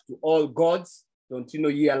gave birth to all gods. Don't you know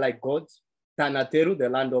ye are like gods? Tanateru, the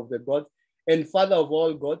land of the gods, and father of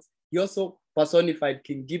all gods. He also personified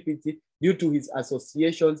King Gipiti due to his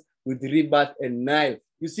associations with rebirth and Nile.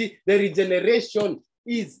 You see, the regeneration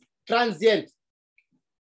is transient.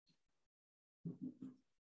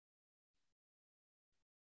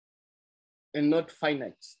 And not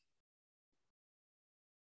finite.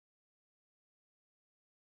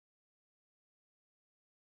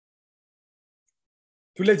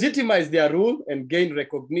 To legitimize their rule and gain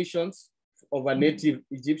recognitions over native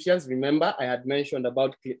Egyptians, remember I had mentioned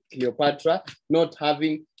about Cleopatra not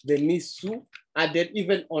having the nisu added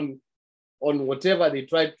even on whatever they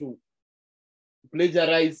tried to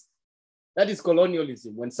plagiarize. That is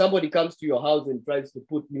colonialism. When somebody comes to your house and tries to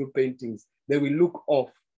put new paintings, they will look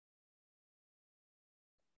off.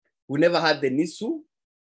 We never had the nisu.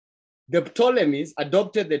 The Ptolemies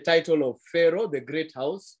adopted the title of Pharaoh, the great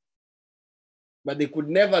house, but they could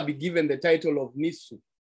never be given the title of nisu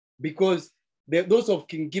because those of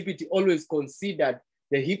Kingipiti always considered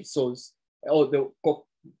the Hyksos or the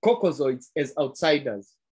Caucasoids as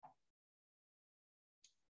outsiders,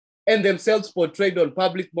 and themselves portrayed on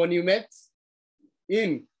public monuments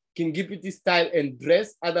in Kingipiti style and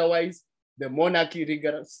dress. Otherwise, the monarchy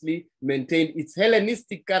rigorously maintained its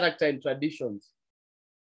Hellenistic character and traditions.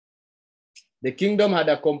 The kingdom had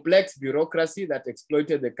a complex bureaucracy that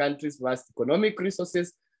exploited the country's vast economic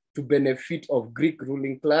resources to benefit of Greek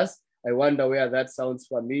ruling class. I wonder where that sounds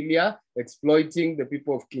familiar. Exploiting the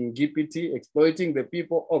people of Kingipiti, exploiting the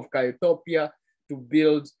people of Caetopia to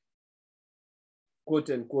build quote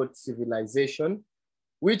unquote civilization,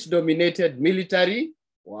 which dominated military.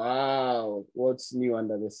 Wow, what's new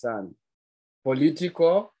under the sun?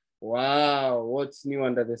 Political. Wow, what's new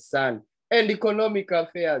under the sun? And economic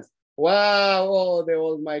affairs. Wow, oh, the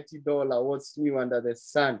almighty dollar, what's new under the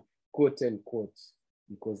sun? Quote unquote,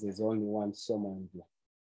 because there's only one SOMANDLA.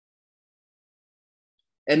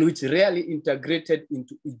 And which rarely integrated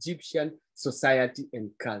into Egyptian society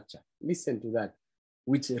and culture. Listen to that.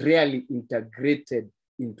 Which rarely integrated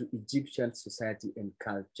into Egyptian society and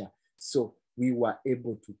culture. So we were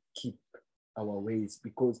able to keep our ways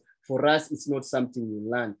because for us, it's not something you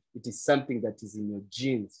learn. It is something that is in your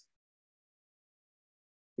genes.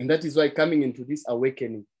 And that is why coming into this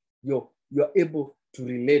awakening, you're able to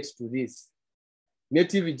relate to this.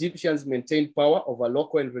 Native Egyptians maintained power over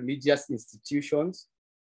local and religious institutions.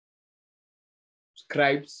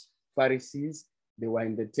 Scribes, Pharisees, they were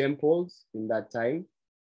in the temples in that time.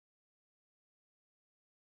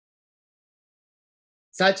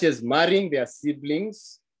 Such as marrying their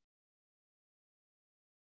siblings.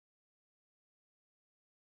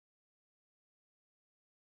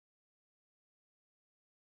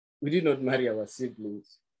 We did not marry our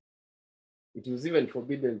siblings. It was even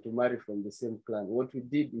forbidden to marry from the same clan. What we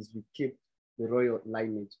did is we kept the royal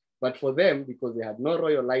lineage. But for them, because they had no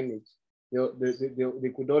royal lineage, they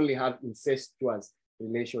could only have incestuous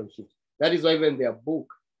relationships. That is why even their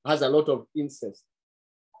book has a lot of incest.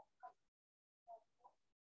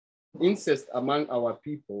 Incest among our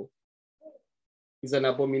people is an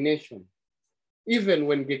abomination. Even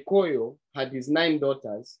when Gekoyo had his 9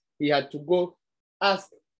 daughters, he had to go ask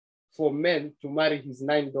for men to marry his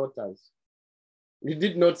 9 daughters. He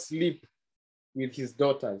did not sleep with his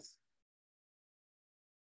daughters.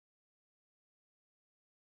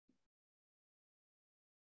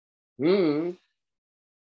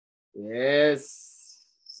 Yes,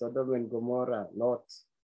 Sodom and Gomorrah, Lot.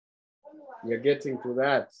 You're getting to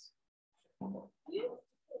that.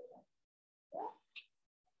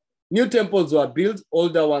 New temples were built,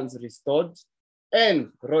 older ones restored,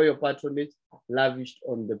 and royal patronage lavished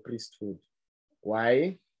on the priesthood.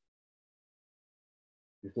 Why?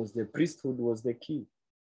 Because the priesthood was the key.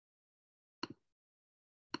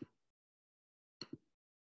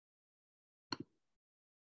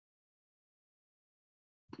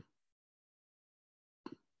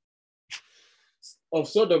 Of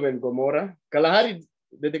Sodom and Gomorrah, in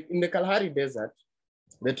the Kalahari Desert,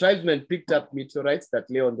 the tribesmen picked up meteorites that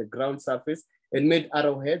lay on the ground surface and made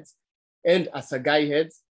arrowheads and assegai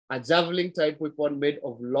heads, a javelin-type weapon made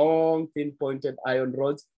of long, thin-pointed iron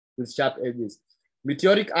rods with sharp edges.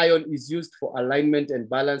 Meteoric iron is used for alignment and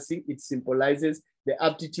balancing. It symbolizes the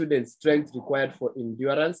aptitude and strength required for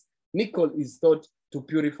endurance. Nickel is thought to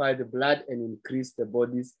purify the blood and increase the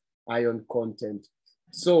body's iron content.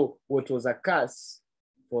 So what was a curse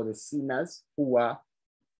for the sinners who were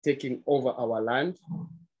taking over our land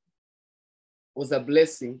was a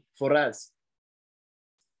blessing for us.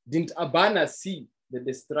 Didn't Abana see the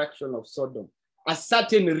destruction of Sodom? A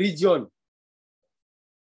certain region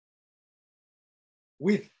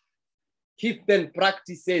with heathen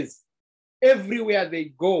practices everywhere they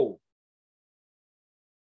go.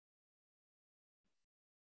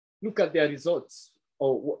 Look at their results.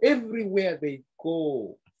 Oh, everywhere they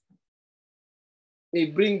go, they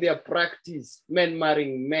bring their practice, men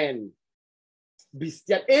marrying men,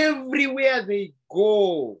 bestial. Everywhere they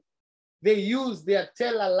go, they use their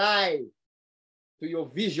tell a lie to your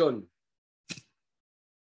vision.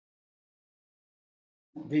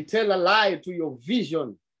 They tell a lie to your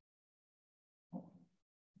vision.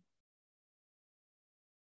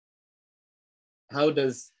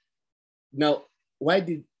 why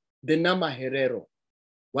did the Nama Herero,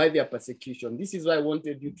 why their persecution? This is why I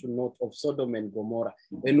wanted you to note of Sodom and Gomorrah,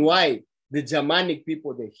 and why the Germanic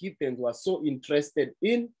people, the heathens, were so interested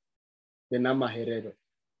in the Nama Herero.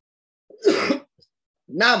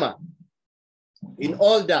 Nama, in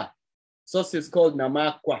older sources called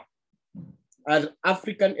Namakwa, are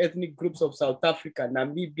African ethnic groups of South Africa,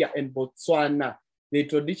 Namibia, and Botswana. They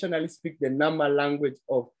traditionally speak the Nama language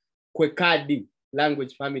of Kwekadi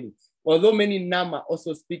language family. Although many Nama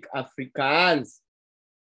also speak Afrikaans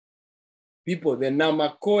people, the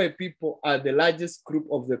Namakoe people are the largest group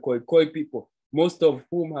of the Khoikhoi people, most of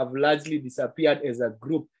whom have largely disappeared as a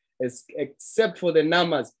group, except for the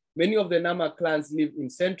Namas. Many of the Nama clans live in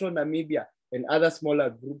central Namibia and other smaller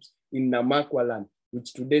groups in Namakwaland,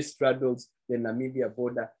 which today straddles the Namibia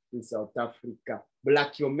border in South Africa.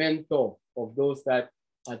 Blackmento of those that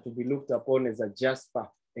are to be looked upon as a jasper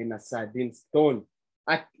and a sardine stone.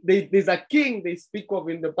 There's a king they speak of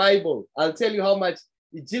in the Bible. I'll tell you how much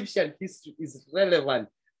Egyptian history is relevant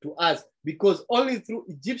to us, because only through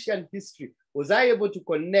Egyptian history was I able to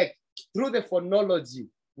connect through the phonology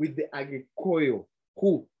with the Agikoyo,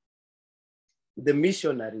 who the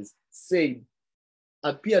missionaries said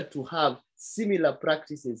appeared to have similar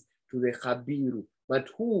practices to the Habiru, but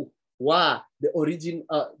who were the origin,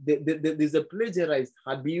 there's a plagiarized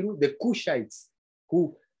Habiru, the Cushites,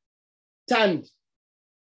 who turned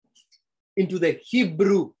into the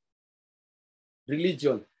Hebrew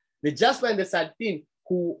religion. The Jasper and the Sardine,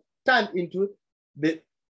 who turned into the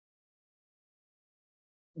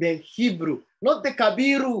Hebrew, not the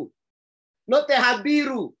Kabiru, not the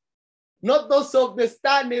Habiru, not those of the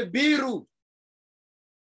star Nebiru,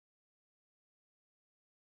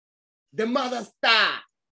 the mother star.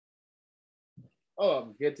 Oh,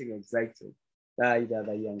 I'm getting excited.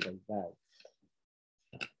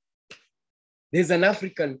 There's an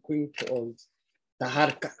African queen called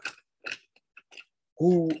Taharka,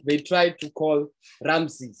 who they tried to call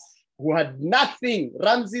Ramses, who had nothing.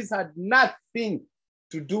 Ramses had nothing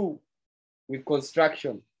to do with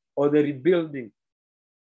construction or the rebuilding.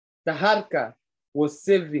 Taharka was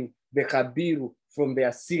saving the Habiru from the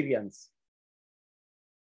Assyrians.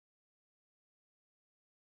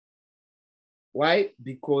 Why?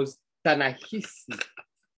 Because Tanahisi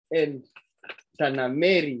and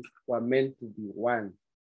Tanameri were meant to be one,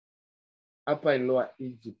 Upper and Lower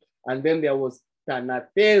Egypt. And then there was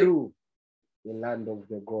Tanateru, the land of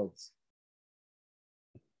the gods,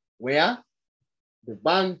 where the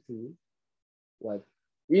Bantu were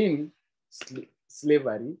in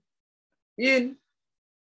slavery in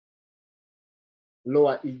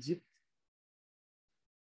Lower Egypt.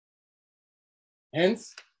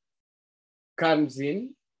 Hence comes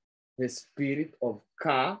in the spirit of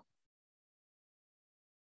Ka.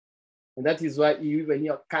 And that is why you even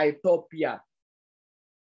hear Kaitopia.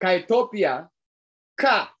 Kaitopia,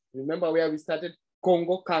 Ka. Remember where we started?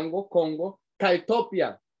 Congo, Kango, Congo.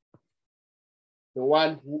 Kaitopia, the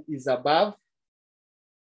one who is above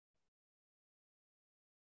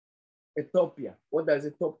Ethiopia. What does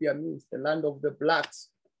Ethiopia mean? The land of the blacks.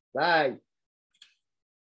 Right.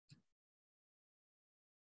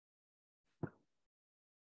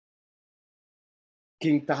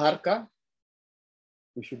 King Taharka,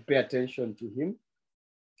 we should pay attention to him.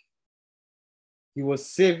 He was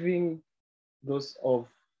saving those of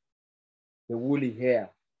the woolly hair,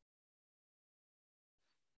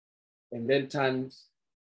 and then turned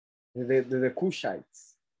the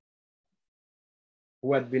Cushites,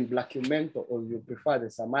 who had been Blackmento, or you prefer the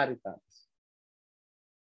Samaritans.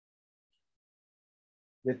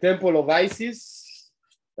 The Temple of Isis,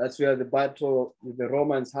 that's where the battle with the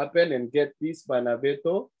Romans happened. And get this,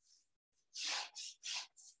 Banabeto,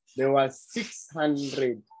 there were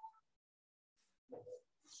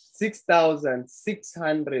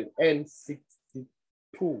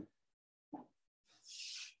 6,662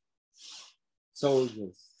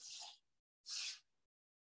 soldiers.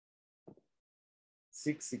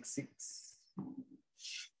 666,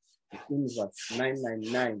 inverse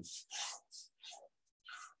 999.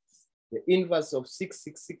 The inverse of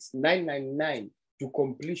 666,999 to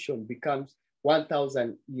completion becomes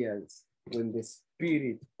 1,000 years when the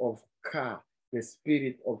spirit of Ka, the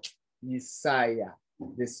spirit of Yesaya,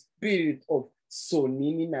 the spirit of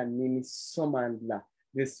Sonini na Nini Somandla,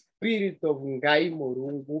 the spirit of Ngai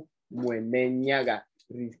MURUNGU MWENE NYAGA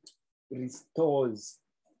restores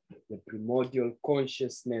the primordial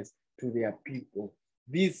consciousness to their people.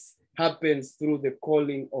 This happens through the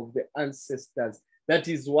calling of the ancestors. That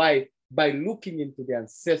is why, by looking into the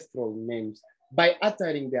ancestral names, by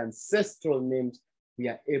uttering the ancestral names, we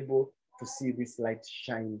are able to see this light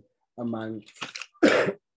shine among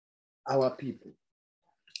our people.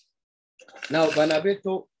 Now,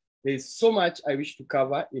 Banabeto, there's so much I wish to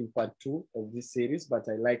cover in part 2 of this series, but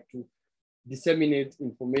I like to disseminate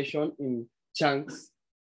information in chunks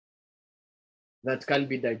that can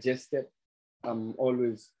be digested. I'm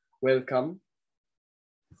always welcome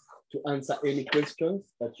to answer any questions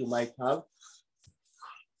that you might have.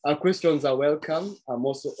 Our questions are welcome. I'm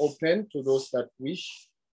also open to those that wish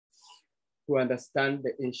to understand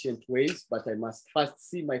the ancient ways, but I must first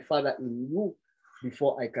see my Father in you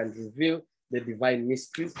before I can reveal the divine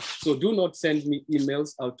mysteries. So do not send me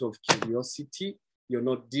emails out of curiosity. You're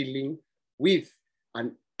not dealing with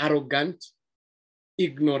an arrogant,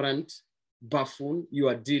 ignorant buffoon. You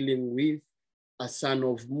are dealing with a son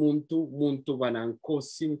of Muntu, Muntu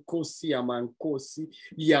Vanankosi, Nkosi Amankosi,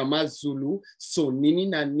 Yamazulu, so Nini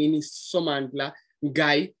na Nini Somandla,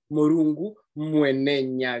 NGAI, MURUNGU,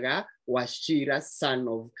 MWENE NYAGA, Washira, son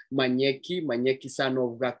of Manyeki, Manyeki, son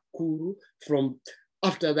of Gakuru. From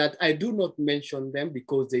after that, I do not mention them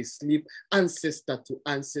because they sleep ancestor to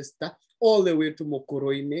ancestor, all the way to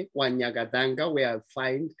Mokoroine, Wanyagadanga, where I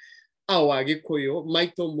find our Gikoyo,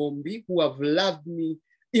 Maito Mombi, who have loved me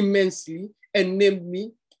immensely and named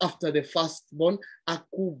me after the firstborn,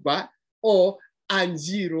 Akuba, or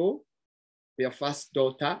Anjiro, their first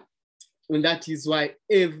daughter. And that is why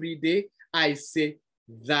every day I say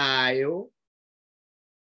THAAYU.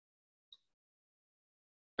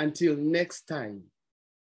 Until next time,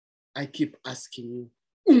 I keep asking you,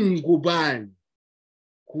 Unguban,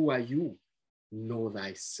 who are you? Know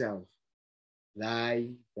thyself. Thy,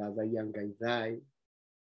 Dada Yangai, thy,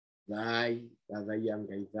 Dada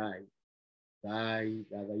Yangai, thy,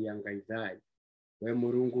 Dada Yangai, thy. We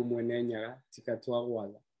Murungu MWENE NYAGA, tikatwa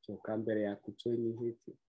wala, toka mbere ya kutweni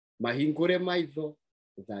hiti. Mahingure maitho,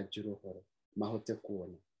 thajurohoro, mahote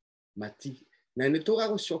kuona. Mati, na nituga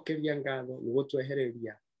gũcokeria ngatho, nĩ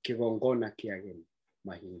gũtwehereria kĩgongona kĩa ageni,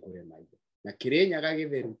 mahingure maitho. Na kĩrĩ nyaga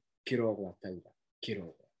gĩtheru, kĩrogwataira,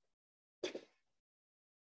 kĩrogwata.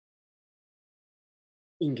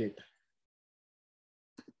 Ingeta.